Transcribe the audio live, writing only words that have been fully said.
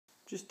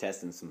Just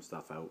testing some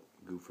stuff out,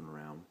 goofing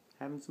around,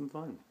 having some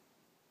fun,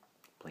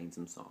 playing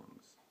some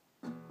songs.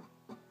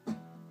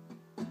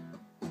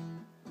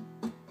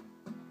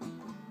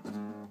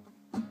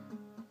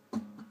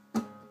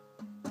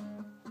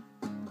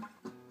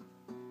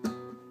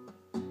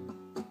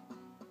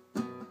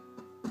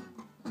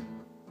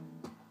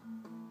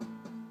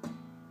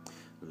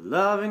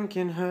 Loving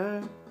can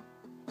hurt.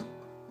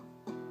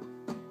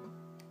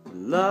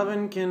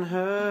 Loving can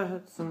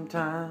hurt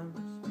sometimes,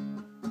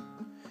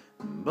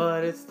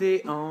 but it's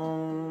the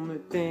only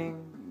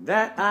thing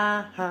that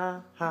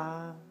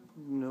I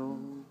know.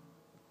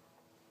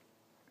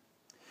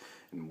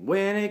 And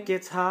when it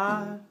gets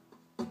hard,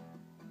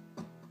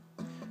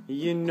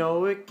 you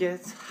know it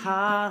gets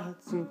hard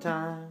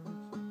sometimes.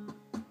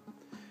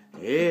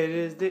 It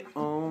is the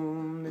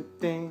only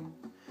thing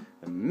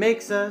that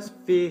makes us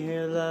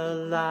feel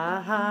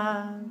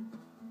alive.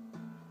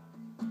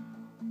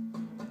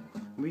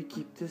 We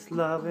keep this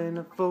love in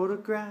a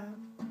photograph.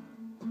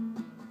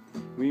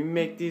 We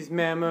make these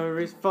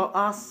memories for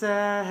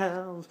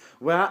ourselves,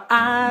 where our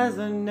eyes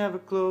are never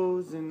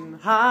closing,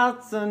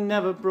 hearts are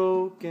never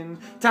broken,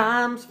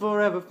 time's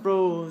forever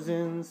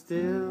frozen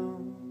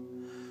still.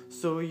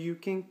 So you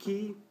can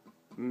keep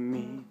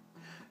me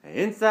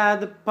inside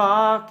the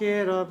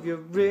pocket of your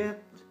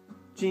ripped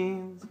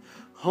jeans,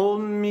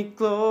 holding me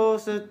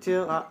closer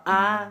till our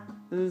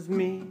eyes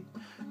meet.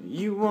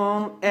 You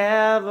won't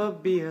ever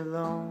be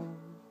alone.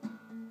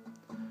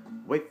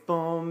 Wait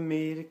for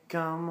me to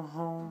come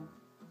home.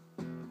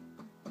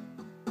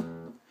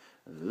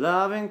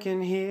 Loving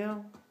can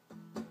heal.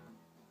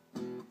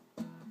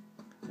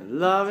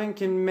 Loving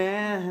can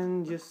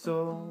mend your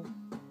soul.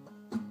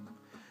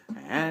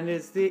 And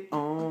it's the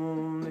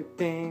only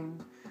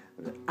thing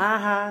that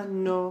I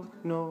know.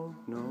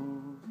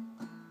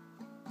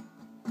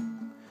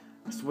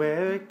 I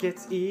swear it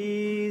gets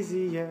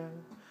easier.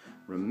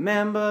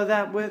 Remember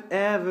that with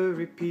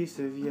every piece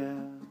of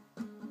you.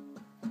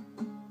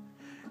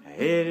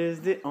 It is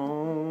the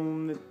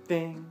only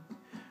thing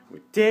we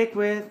take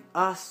with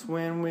us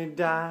when we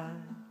die.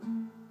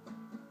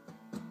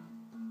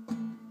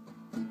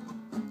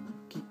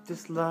 Keep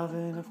this love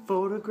in a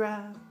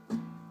photograph.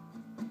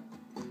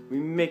 We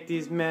make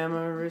these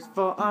memories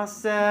for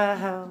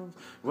ourselves,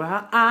 where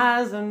our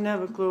eyes are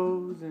never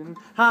closing,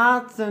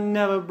 hearts are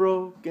never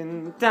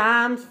broken,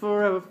 time's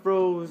forever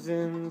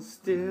frozen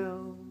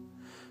still.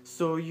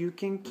 So you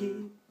can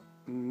keep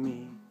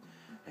me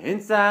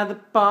inside the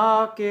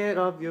pocket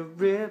of your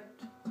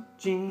ripped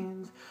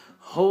jeans,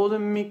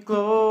 holding me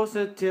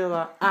closer till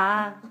our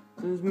eyes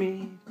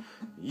meet.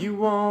 You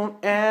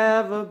won't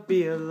ever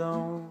be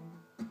alone.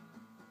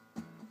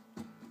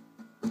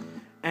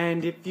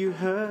 And if you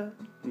hurt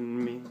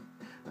me,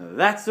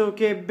 that's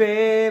okay,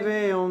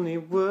 baby, only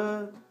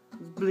words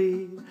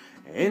bleed.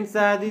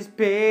 Inside these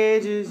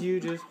pages you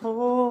just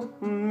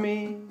hold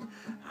me.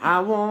 I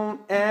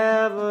won't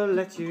ever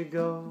let you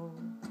go.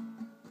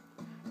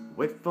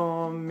 Wait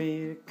for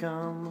me to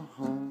come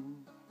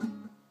home.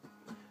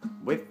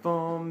 Wait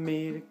for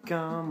me to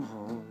come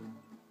home.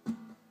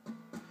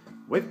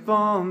 Wait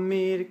for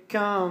me to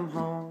come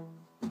home.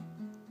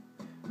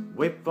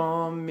 Wait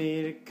for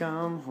me to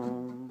come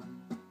home.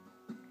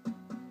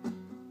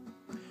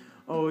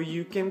 Oh,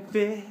 you can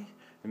fit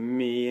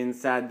me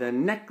inside the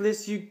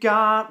necklace you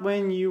got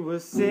when you were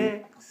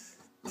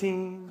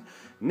 16,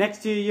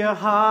 next to your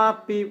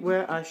heartbeat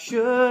where I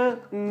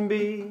shouldn't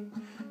be.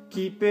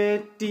 Keep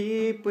it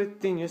deep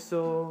within your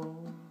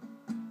soul.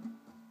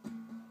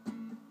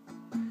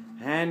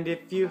 And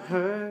if you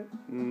hurt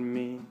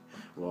me,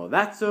 well,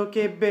 that's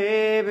okay,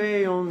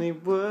 baby, only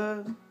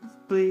words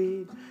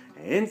bleed.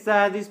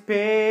 Inside these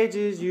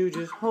pages you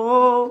just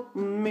hold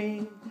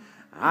me.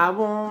 I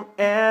won't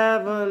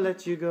ever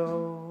let you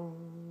go.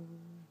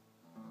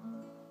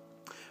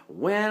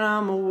 When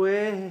I'm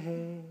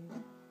away,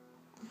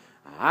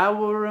 I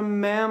will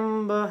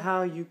remember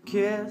how you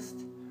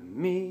kissed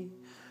me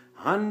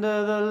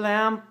under the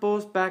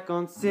lamppost back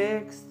on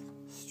 6th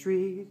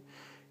Street,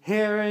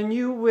 hearing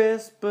you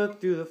whisper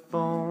through the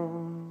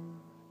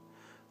phone,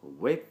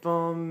 wait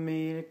for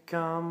me to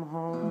come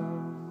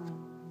home.